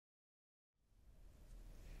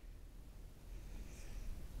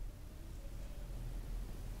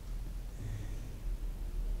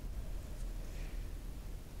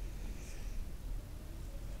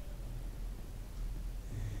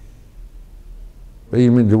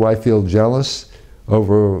You mean, do I feel jealous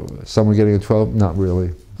over someone getting a 12? Not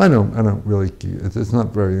really. I don't really, it's not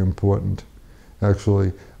very important,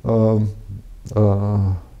 actually.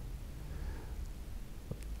 The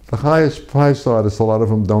highest priced artists, a lot of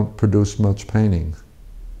them don't produce much painting.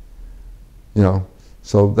 You know,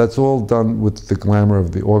 so that's all done with the glamour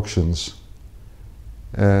of the auctions.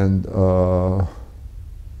 And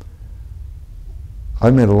I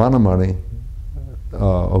made a lot of money,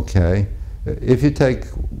 okay. If you take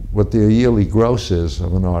what the yearly gross is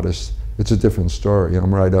of an artist, it's a different story.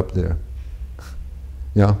 I'm right up there.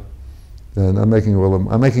 Yeah, and I'm making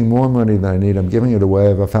more money than I need. I'm giving it away. I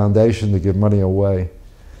have a foundation to give money away.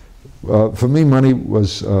 For me, money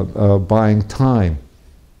was buying time.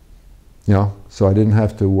 You know, so I didn't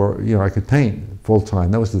have to work. You know, I could paint full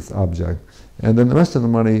time. That was the object, and then the rest of the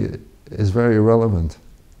money is very irrelevant.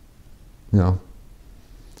 You know,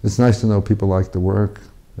 it's nice to know people like the work,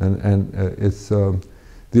 and it's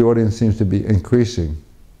the audience seems to be increasing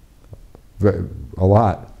a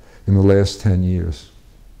lot in the last 10 years.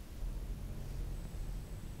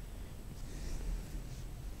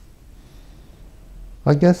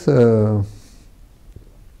 I guess I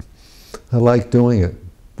like doing it.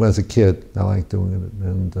 As a kid, I liked doing it,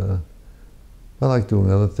 and I like doing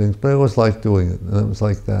other things, but I always liked doing it, and it was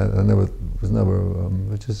like that.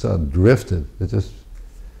 It just drifted. It just,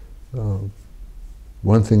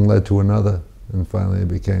 one thing led to another, and finally it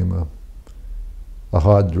became a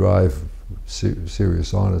hard drive,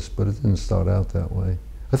 serious artist, but it didn't start out that way.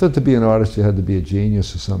 I thought to be an artist you had to be a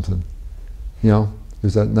genius or something. You know,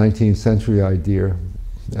 there's that 19th century idea,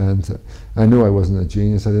 and I knew I wasn't a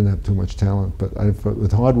genius. I didn't have too much talent, but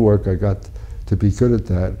with hard work I got to be good at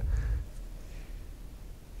that.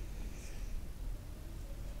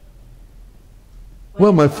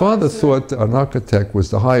 Well, my father thought an architect was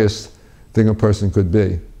the highest thing a person could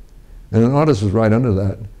be, and an artist was right under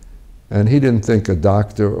that. And he didn't think a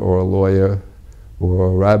doctor or a lawyer or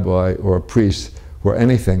a rabbi or a priest were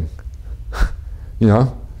anything. You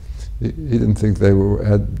know, he didn't think they were.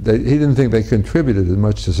 He didn't think they contributed as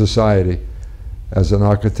much to society as an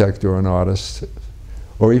architect or an artist,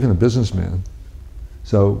 or even a businessman.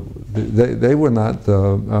 So they were not.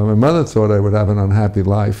 My mother thought I would have an unhappy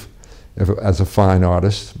life as a fine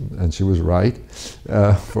artist, and she was right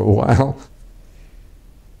for a while.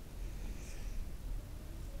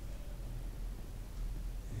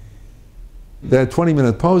 They had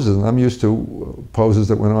 20-minute poses, and I'm used to poses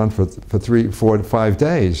that went on for 3, 4, 5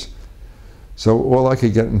 days. So all I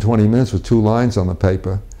could get in 20 minutes was 2 lines on the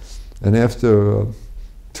paper. And after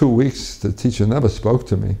 2 weeks, the teacher never spoke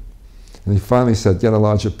to me. And he finally said, "Get a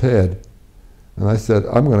larger pad." And I said,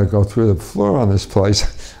 "I'm going to go through the floor on this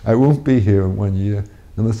place. I won't be here in 1 year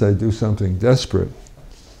unless I do something desperate."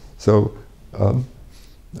 So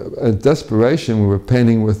at desperation, we were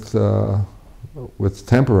painting with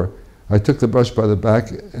tempera. I took the brush by the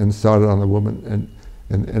back and started on the woman,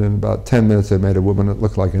 and in about 10 minutes I made a woman that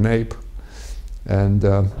looked like an ape. And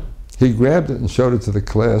he grabbed it and showed it to the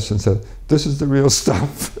class and said, "This is the real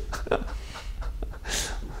stuff."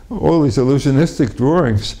 All these illusionistic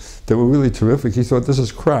drawings that were really terrific, he thought, "This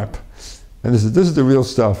is crap." And he said, "This is the real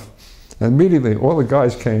stuff." And immediately all the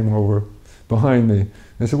guys came over behind me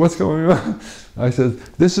and said, "What's going on?" I said,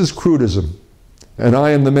 "This is crudism, and I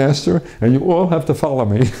am the master, and you all have to follow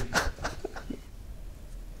me."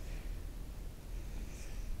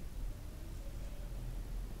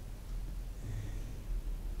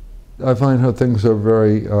 I find how things are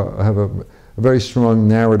have a very strong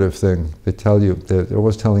narrative thing. They tell you, they're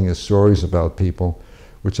always telling you stories about people,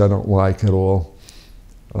 which I don't like at all.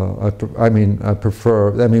 I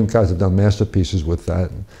prefer, guys have done masterpieces with that,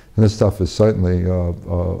 and this stuff is certainly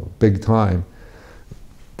big time.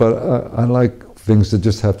 But I like things that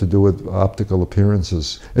just have to do with optical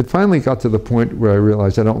appearances. It finally got to the point where I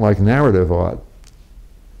realized I don't like narrative art.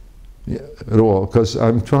 At all, because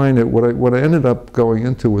I'm trying to, what I ended up going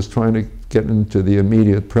into was trying to get into the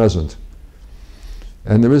immediate present.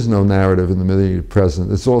 And there is no narrative in the immediate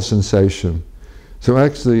present, it's all sensation. So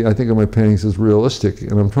actually, I think of my paintings as realistic,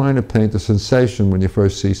 and I'm trying to paint the sensation when you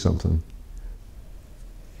first see something.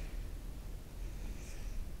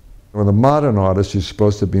 When a modern artist, you're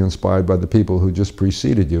supposed to be inspired by the people who just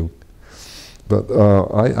preceded you. But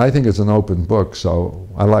I think it's an open book, so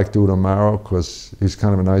I like Dude Amaro because he's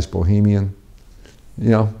kind of a nice bohemian,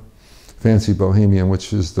 you know, fancy bohemian,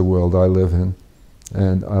 which is the world I live in.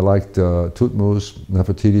 And I liked Tutmo's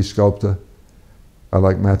Nefertiti sculptor. I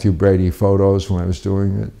like Matthew Brady photos when I was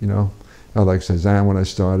doing it, you know. I like Cézanne when I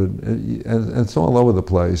started. And it's all over the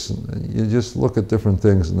place. And you just look at different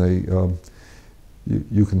things, and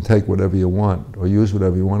you can take whatever you want or use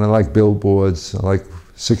whatever you want. I like billboards, I like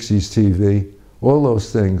 60s TV. All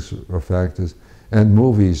those things are factors. And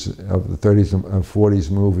movies of the 30s and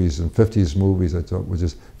 40s movies and 50s movies I thought were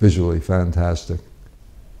just visually fantastic.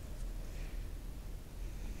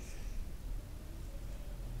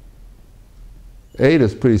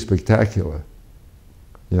 Ada's pretty spectacular,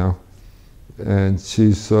 you know? And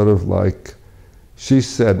she's sort of like, she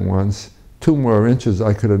said once, 2 more inches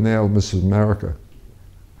I could have nailed Mrs. America.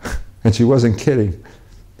 And she wasn't kidding,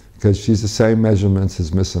 because she's the same measurements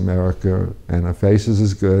as Miss America, and her face is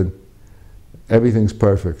as good. Everything's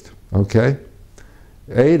perfect, okay?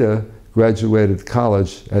 Ada graduated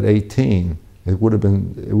college at 18. It would have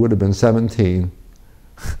been 17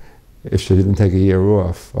 if she didn't take a year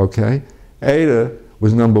off, okay? Ada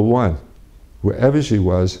was #1, wherever she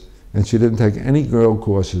was, and she didn't take any girl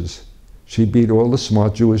courses. She beat all the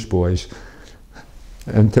smart Jewish boys,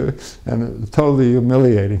 and totally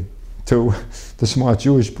humiliating to the smart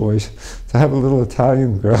Jewish boys to have a little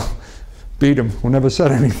Italian girl beat them who never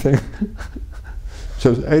said anything.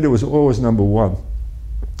 So Ada was always #1.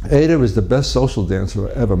 Ada was the best social dancer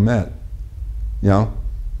I ever met, you know?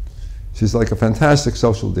 She's like a fantastic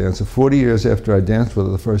social dancer. 40 years after I danced with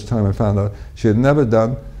her the first time, I found out she had never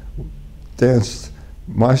danced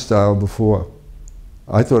my style before.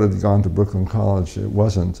 I thought it had gone to Brooklyn College. It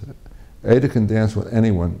wasn't. Ada can dance with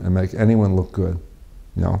anyone and make anyone look good,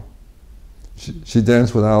 you know? She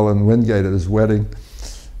danced with Alan Wingate at his wedding,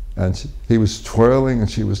 and he was twirling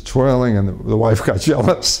and she was twirling, and the wife got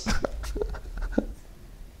jealous.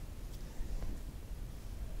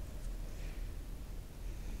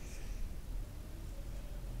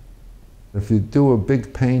 If you do a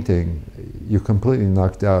big painting, you're completely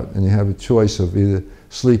knocked out and you have a choice of either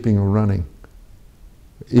sleeping or running.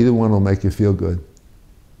 Either one will make you feel good,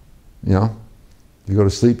 you know? If you go to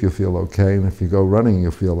sleep, you'll feel okay, and if you go running,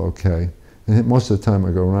 you'll feel okay. And most of the time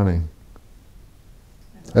I go running.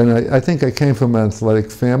 And I think I came from an athletic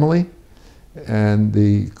family, and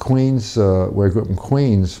the Queens, where I grew up in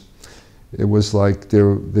Queens, it was like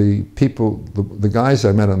the guys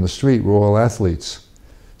I met on the street were all athletes.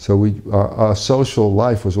 So our social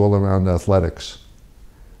life was all around athletics.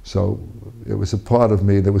 So it was a part of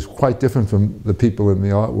me that was quite different from the people in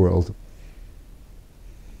the art world.